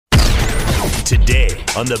today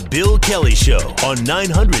on The Bill Kelly Show on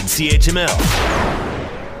 900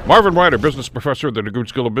 CHML. Marvin Ryder, business professor at the DeGroote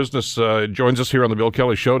School of Business, joins us here on The Bill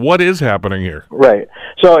Kelly Show. What is happening here? Right.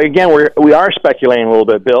 So, again, we are speculating a little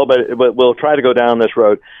bit, Bill, but we'll try to go down this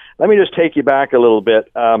road. Let me just take you back a little bit.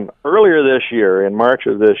 Earlier this year, in March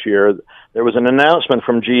of this year, there was an announcement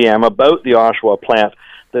from GM about the Oshawa plant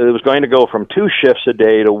that it was going to go from 2 shifts a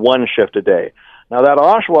day to 1 shift a day. Now, that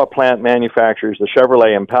Oshawa plant manufactures the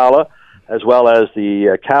Chevrolet Impala as well as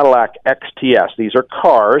the Cadillac XTS. These are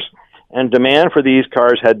cars, and demand for these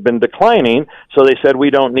cars had been declining, so they said,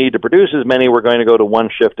 we don't need to produce as many, we're going to go to 1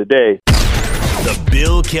 shift a day. The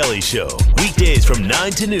Bill Kelly Show, weekdays from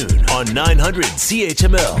 9 to noon on 900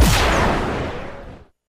 CHML.